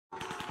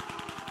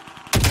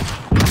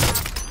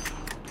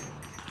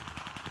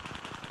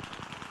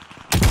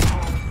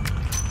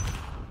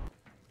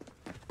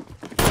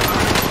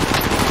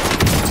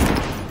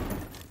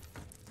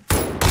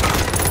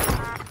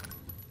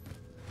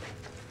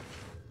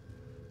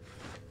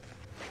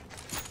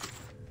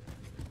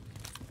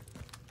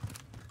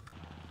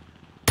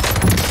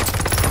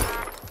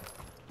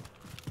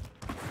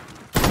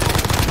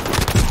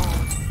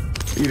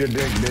Eat a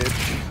dick,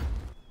 bitch.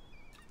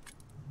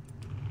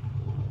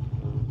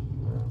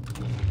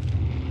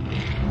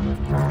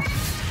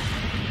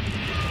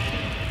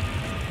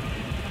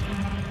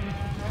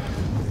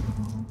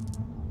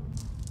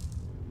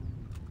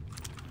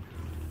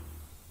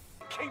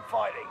 Keep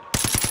fighting.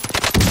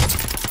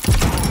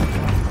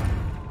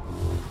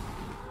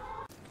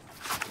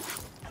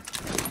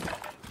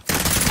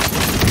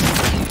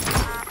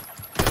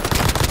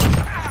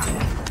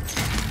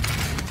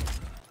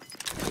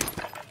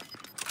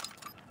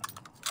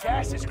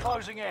 Gas is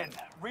closing in.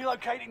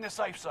 Relocating the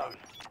safe zone.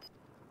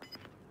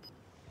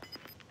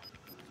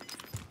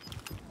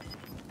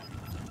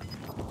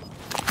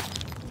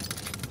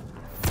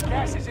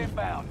 Gas is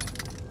inbound.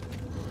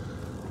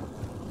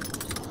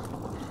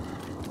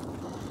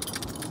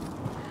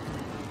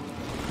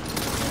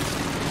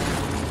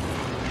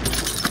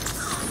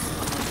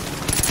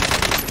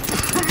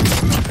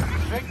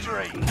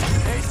 Victory.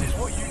 This is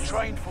what you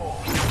trained for.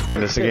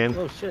 This again.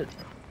 Oh shit.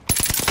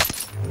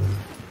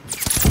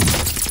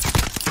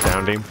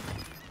 Downed him.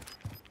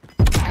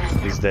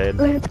 He's dead.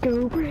 Let's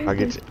go, Brandon. I'll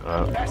get you.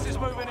 Gas is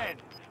moving in.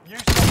 New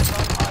safe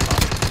zone highlighted.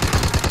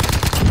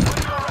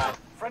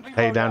 Friendly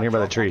Hey, down here by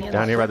the loadout tree. drop.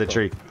 Down here by the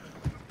tree.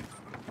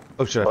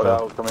 Oh shit, I Oh, that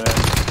fell. was coming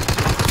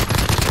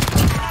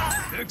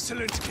in.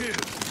 Excellent kill.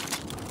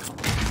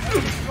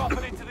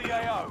 Dropping into the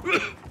AO.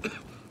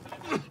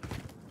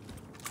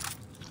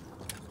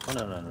 Oh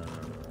no.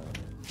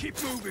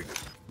 Keep moving.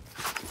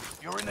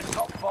 You're in the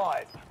top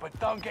 5, but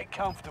don't get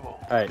comfortable.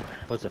 Alright,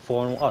 what's it?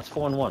 4 and 1? Oh, it's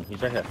 4 and 1.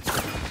 He's right here.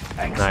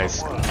 Excellent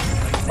Nice. work.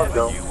 They never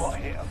go. knew what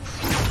hit 'em.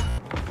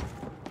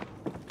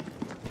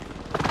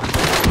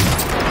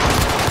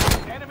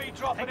 Enemy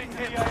dropping into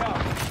the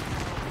AO.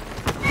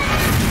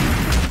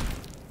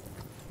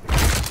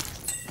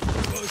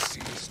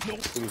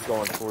 He's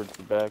going towards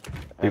the back.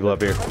 People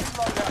up here. Friendly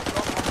loadout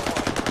drop on the way.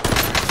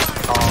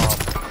 Oh,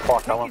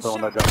 fuck, I went for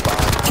one that jumped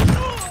behind.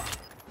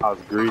 I was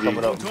greedy.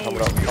 Coming up.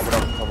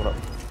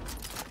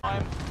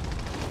 I'm...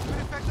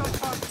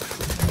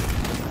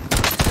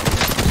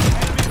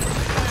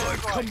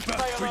 Come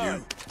back for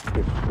you.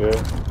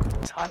 Yeah.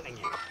 It's hunting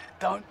you.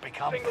 Don't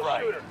become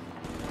prey.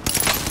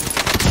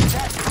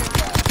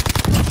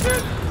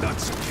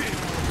 That's a kill.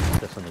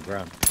 That's on the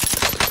ground.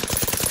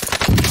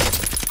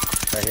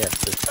 Right here.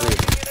 There's 3.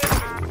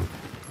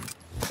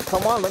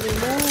 Come on, let me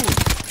move.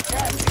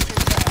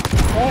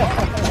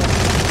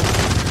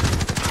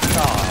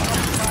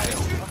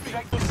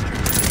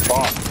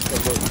 Fuck.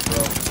 Good look,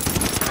 bro.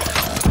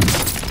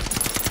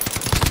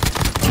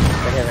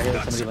 Right here.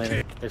 There's somebody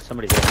landing. There's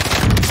somebody here.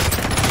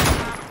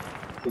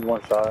 He's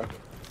one shot.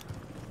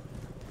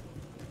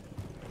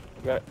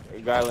 Got a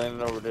guy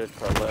landing over there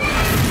to our left.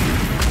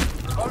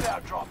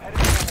 Loadout drop headed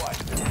your way.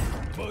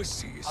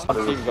 Pussy is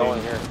Keep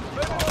going here.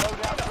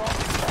 Loadout drop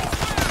inbound.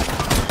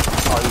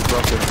 Oh, he's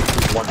broken.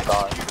 He's one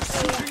shot.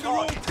 shooting the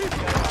wrong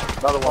people.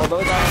 Another one.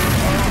 What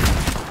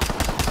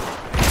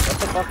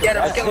the fuck? Get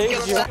him, I get him, saved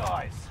get you. him.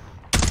 Guys.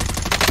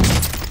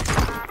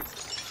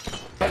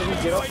 How did he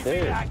get up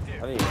there? I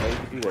didn't even know you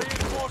could do that.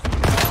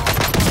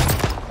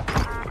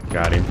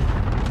 Got him.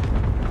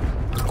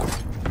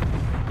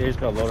 There's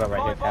no loadout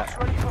right here, Box Pat.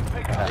 ready for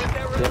pickup.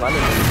 Damn, I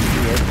didn't even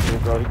see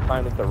it, bro. He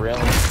climbed up the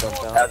railing and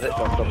jumped down. Has it?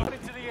 Jumped up.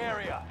 Into the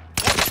area.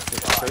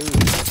 It's crazy.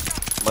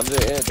 Monday,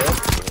 yeah, that's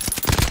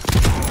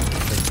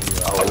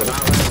Oh, we're not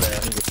running there.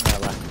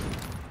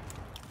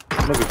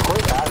 Nigga,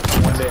 quit out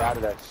one day out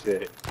of that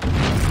shit.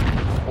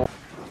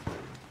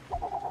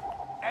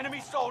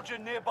 Enemy soldier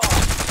nearby.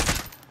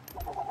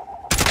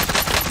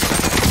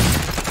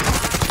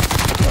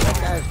 That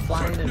guy's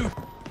flying in.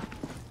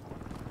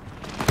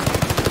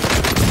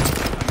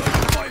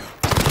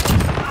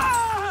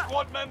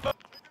 Squad member.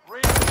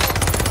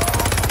 Reinforcements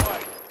are on the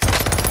way.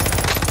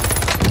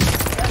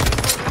 Gas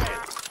is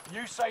moving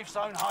in. New safe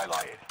zone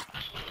highlighted.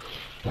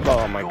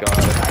 Oh my god,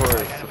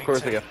 of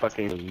course I got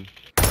fucking...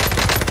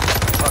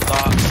 Fuck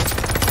off.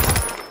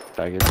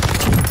 Faggot.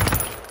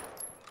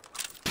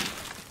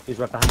 He's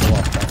right behind the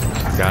wall.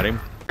 Pat. Got him.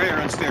 Right here,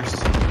 downstairs.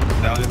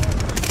 Down in.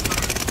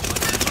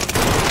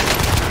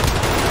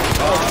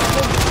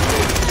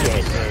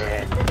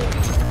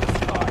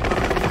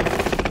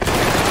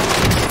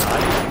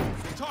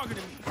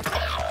 Targeting me.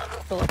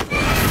 Oh,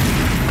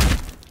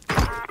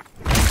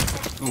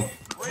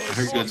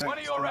 very good.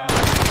 20 or out.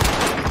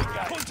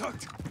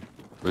 Contact.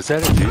 Was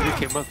that a dude that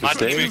came up the My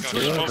stairs? teammate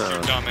gonna smoke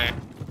you, dumbass.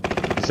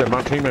 He said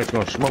my teammate's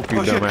gonna smoke you,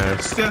 Oh shit,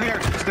 dumbass. still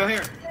here, still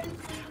here.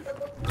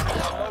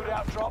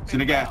 Loadout drop It's in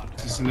the gas,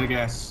 inbound. it's in the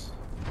gas.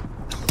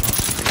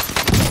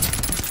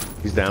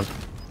 He's down.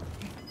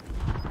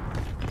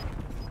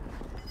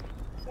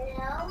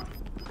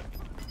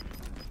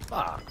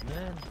 Fuck,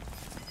 man.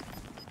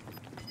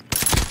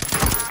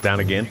 Down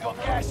again. Got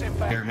gas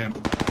inbound. Hear him.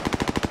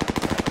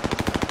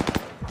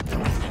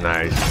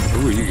 Nice.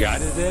 Ooh, you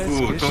got it there?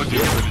 Ooh, told you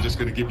I was just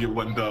gonna give you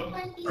one dub.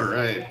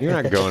 Alright. You're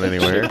not going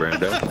anywhere.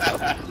 Brando.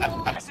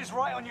 Gas is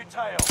right on your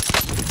tail.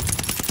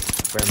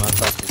 Grandma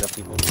thought you got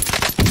people.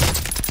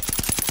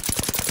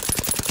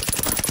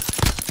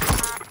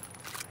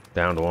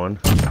 Downed one.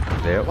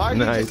 Yep. Why are you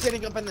Nice. just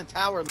getting up in the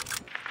tower?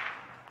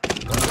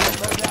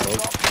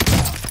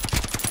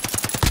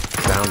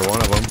 Downed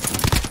one of them.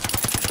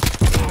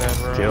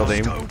 Killed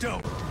him. Go,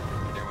 go.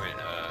 Doing,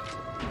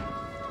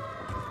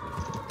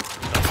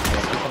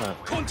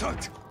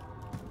 Contact.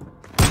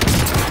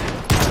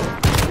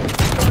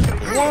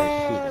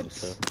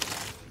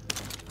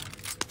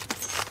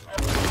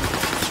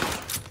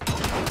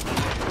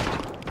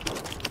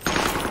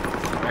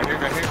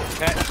 right here.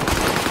 Catch.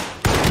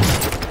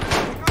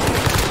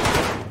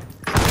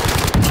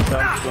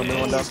 One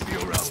down.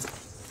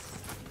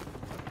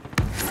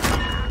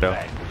 No.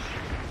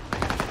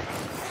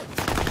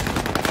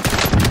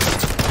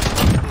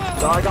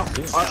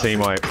 Team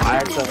wipe.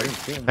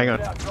 Hang on.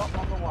 Drop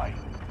on the way.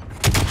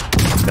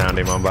 Downed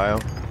him on bio.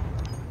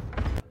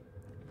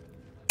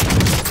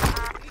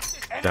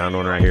 Down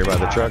one right here by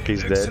the truck.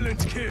 He's dead. Excellent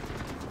kill.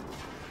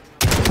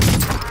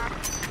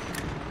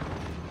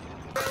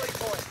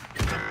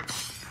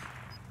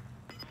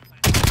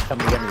 Come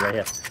and get me right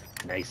here.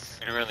 Nice.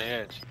 Get around the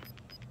edge.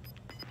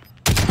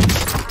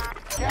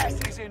 Gas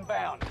is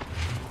inbound.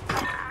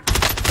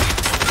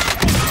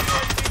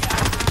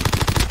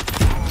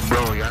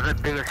 Bro, you're the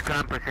biggest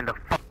campers in the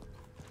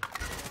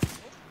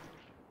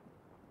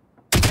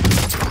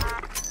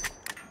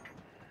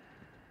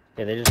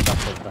Yeah, they just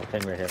stopped the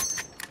thing right here.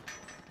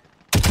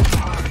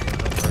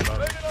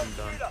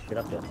 Get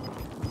up there.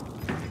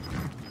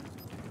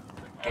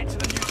 Get to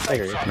the new There he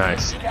safe is. zone.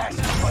 Nice. Gas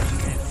is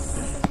closing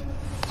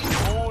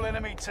in. All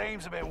enemy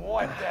teams have been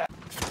wiped out.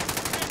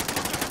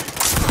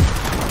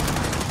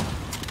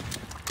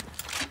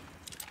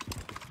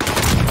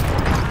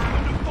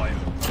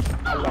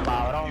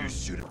 You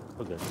shoot it.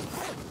 Okay.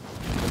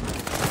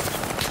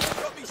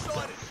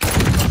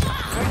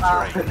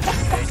 Victory.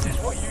 This is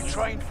what you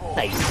trained for.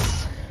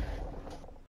 Nice.